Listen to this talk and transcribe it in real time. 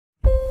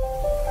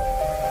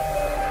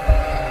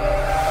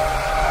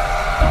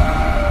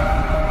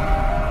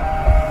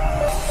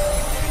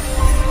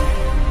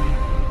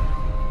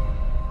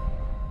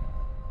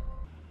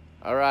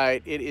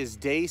right, it is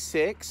day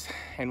 6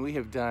 and we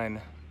have done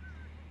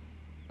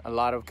a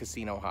lot of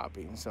casino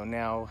hopping. So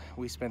now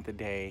we spent the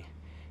day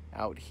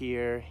out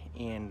here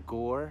in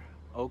Gore,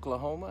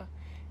 Oklahoma,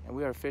 and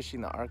we are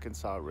fishing the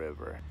Arkansas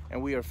River.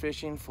 And we are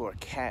fishing for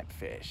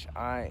catfish.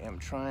 I am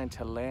trying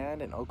to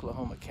land an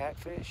Oklahoma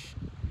catfish,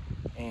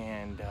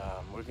 and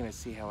we're gonna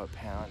see how it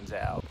pounds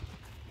out.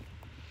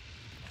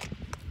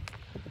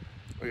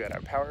 We got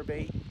our power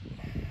bait.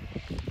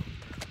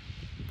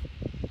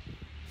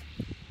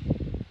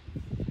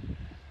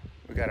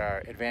 We got our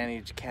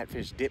Advantage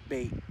catfish dip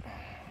bait.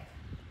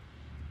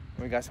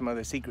 We got some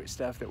other secret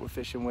stuff that we're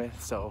fishing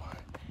with, so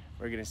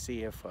we're gonna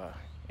see if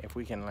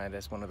we can land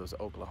us one of those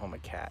Oklahoma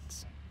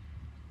cats.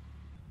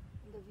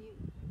 The view.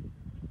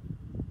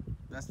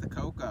 That's the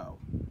Coco.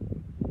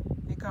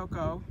 Hey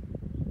Coco,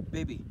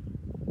 baby.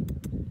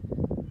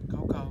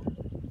 Coco,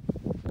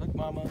 look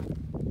mama.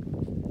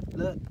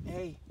 Look,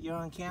 hey, you're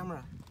on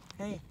camera.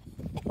 Hey.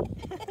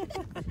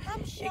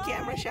 I'm shy. You're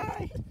camera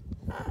shy.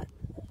 Huh?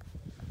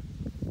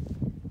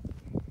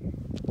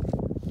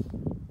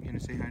 You gonna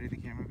say hi to the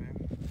camera, babe?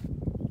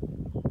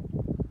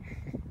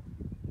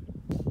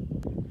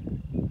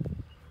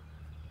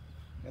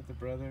 Got the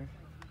brother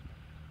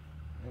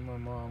and my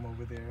mom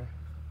over there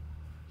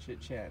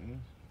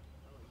chit-chatting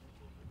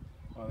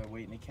while they're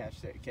waiting to catch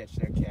their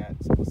cat,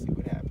 so we'll see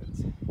what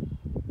happens.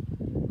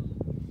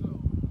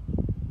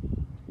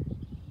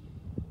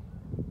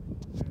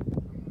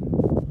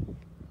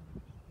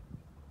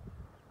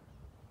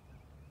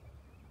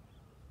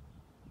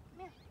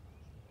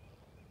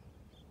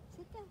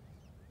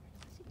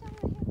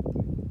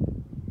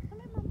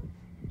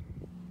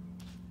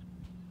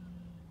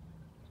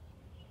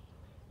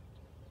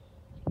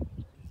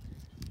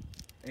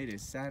 It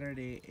is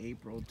Saturday,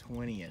 April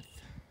 20th,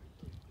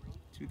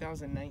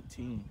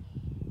 2019.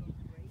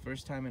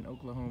 First time in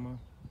Oklahoma.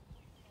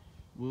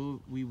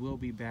 We will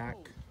be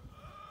back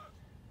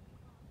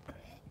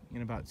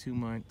in about 2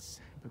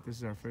 months, but this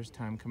is our first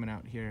time coming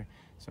out here,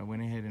 so I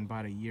went ahead and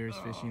bought a year's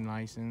fishing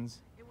license.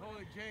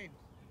 Holy James.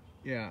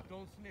 Yeah.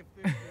 Don't sniff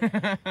this.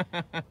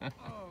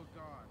 Oh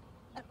God.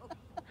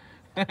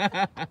 And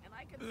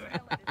I can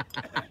smell it.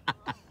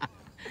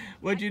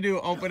 What'd you do?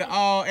 Open it?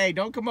 Oh, hey,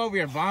 don't come over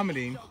here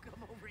vomiting. Don't come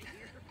over here.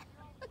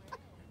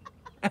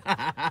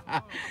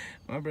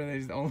 My brother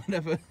just opened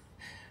up a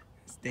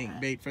stink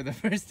bait for the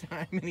first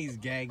time and he's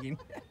gagging.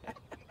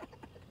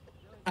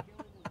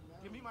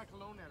 Give me my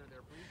cologne out of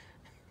there, please.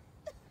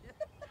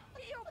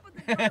 He opened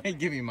the door.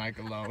 Give me my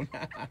cologne.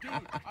 Dude,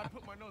 I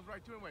put my nose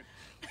right to him and went.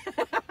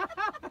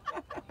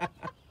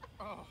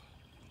 Oh,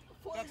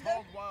 that's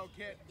Hog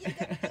Wildcat.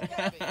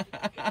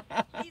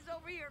 He's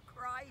over here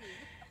crying.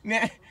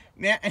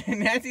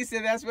 Nancy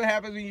said that's what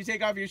happens when you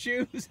take off your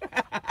shoes.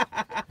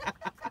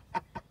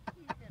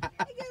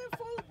 I get a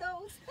full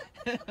dose.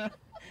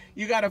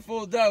 You got a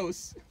full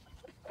dose.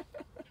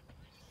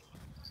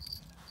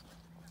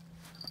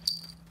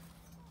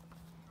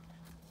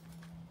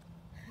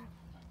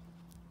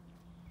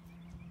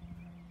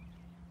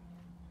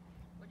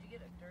 What'd you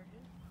get, a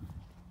sturgeon?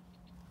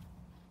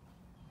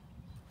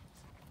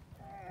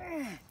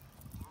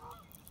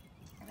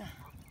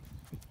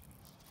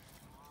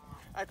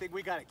 I think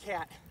we got a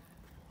cat.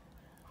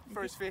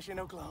 First fish in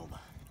Oklahoma.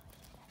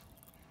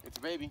 It's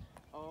a baby.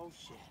 Oh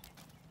shit.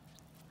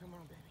 Come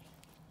on, baby.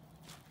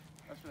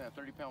 That's for that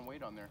 30-pound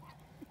weight on there.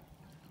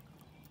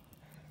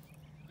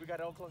 We got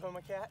an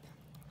Oklahoma cat.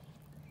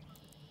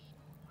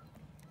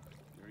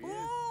 There he is.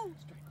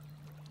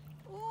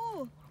 Ooh.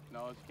 Ooh.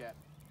 No, it's a cat.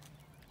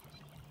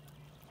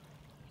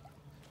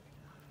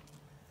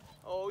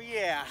 Oh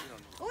yeah.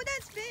 Oh,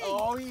 that's big.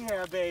 Oh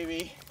yeah,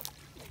 baby.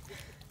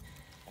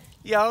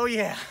 Yeah, oh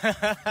yeah. Pick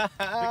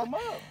him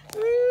up.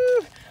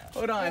 Woo.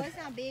 Hold Oh, on. it's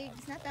not big.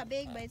 It's not that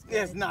big, but it's good.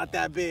 It's not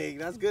that big.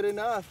 That's good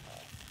enough.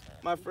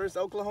 My first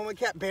Oklahoma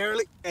cat,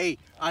 barely. Hey,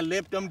 I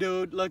lipped him,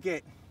 dude. Look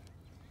it.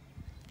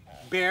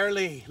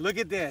 Barely. Look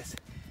at this.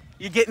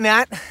 You getting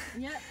that?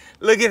 Yep.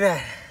 Look at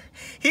that.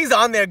 He's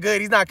on there good.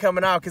 He's not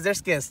coming out because their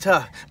skin's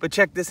tough. But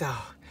check this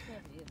out.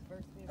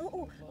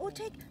 Oh,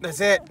 take.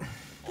 That's it.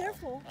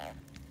 Careful.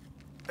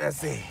 Let's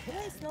see.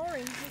 He's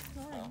snoring. He's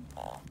snoring.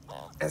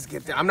 Let's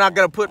get there. I'm not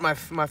going to put my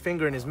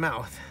finger in his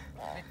mouth.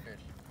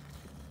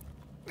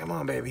 Come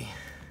on, baby.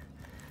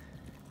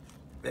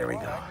 There we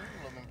go.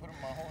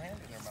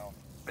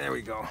 There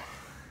we go.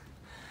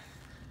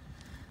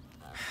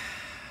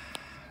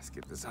 Let's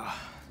get this off.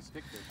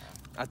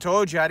 I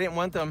told you I didn't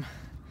want them.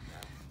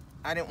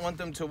 I didn't want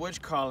them to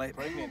whatchamacallit.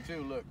 Pregnant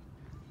too, look.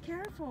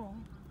 Careful.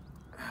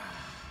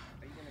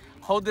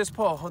 Hold this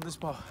pole. Hold this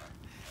pole.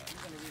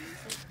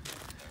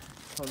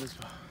 Hold this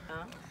pole.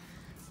 Huh?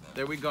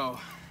 There we go.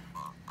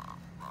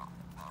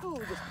 Ooh,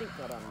 the stink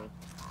got on me.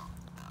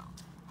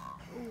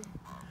 Ooh.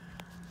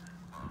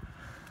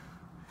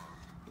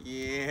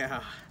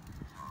 Yeah.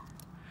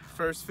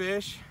 First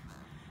fish,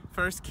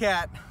 first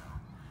cat,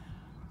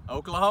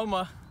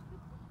 Oklahoma.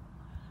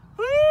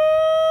 Woo!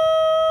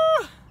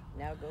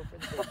 Now go for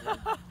the big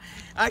one.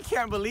 I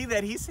can't believe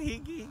that he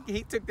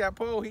took that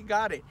pole. He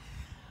got it.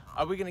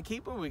 Are we gonna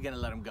keep him or are we gonna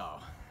let him go?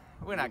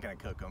 We're not gonna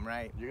cook them,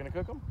 right? You're gonna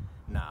cook them?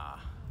 Nah.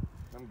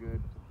 I'm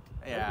good.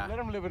 Yeah. Let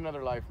them live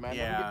another life, man.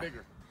 Yeah. Let them get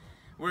bigger.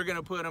 We're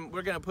gonna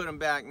put them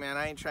back, man.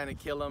 I ain't trying to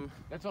kill them.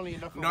 That's only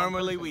enough for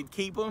Normally we'd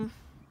keep them,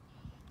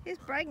 He's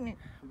pregnant.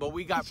 but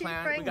we got She's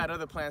plans. We got pregnant.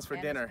 other plans for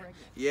And dinner. it's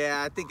pregnant.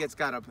 Yeah, I think it's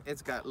got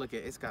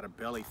a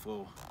belly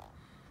full.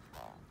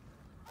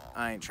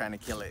 I ain't trying to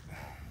kill it.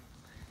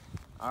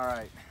 All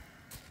right.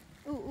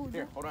 Ooh,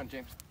 Here, hold on,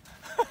 James.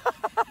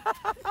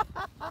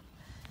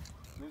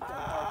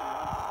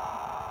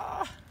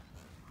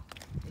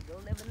 They go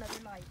live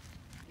another life.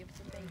 Give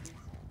some babies.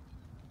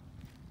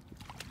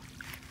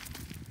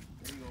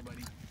 There you go,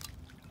 buddy.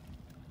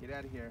 Get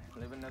out of here.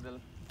 Live another.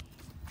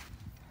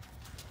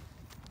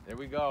 There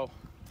we go.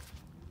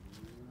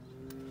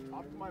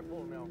 Off my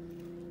bowl now.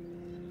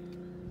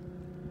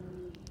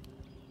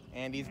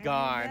 And he's There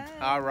gone. you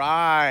go. All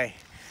right.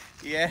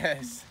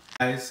 Yes.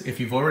 Guys, if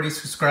you've already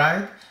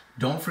subscribed,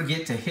 don't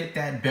forget to hit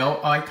that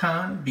bell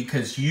icon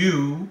because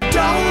you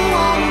don't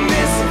want to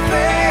miss a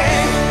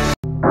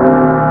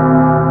thing.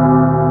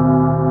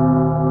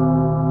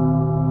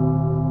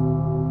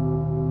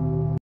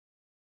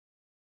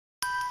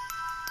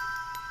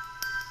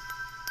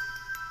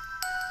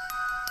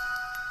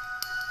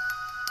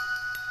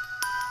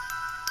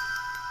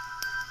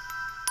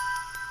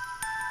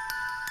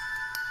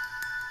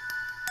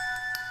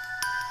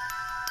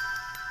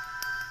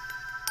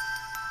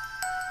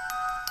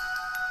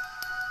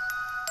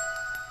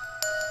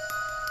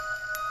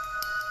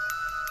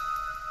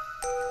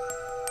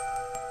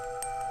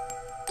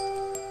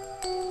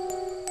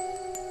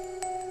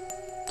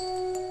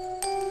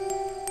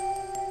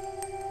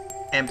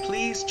 And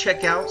please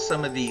check out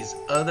some of these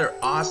other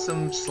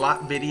awesome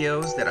slot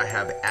videos that I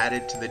have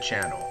added to the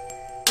channel.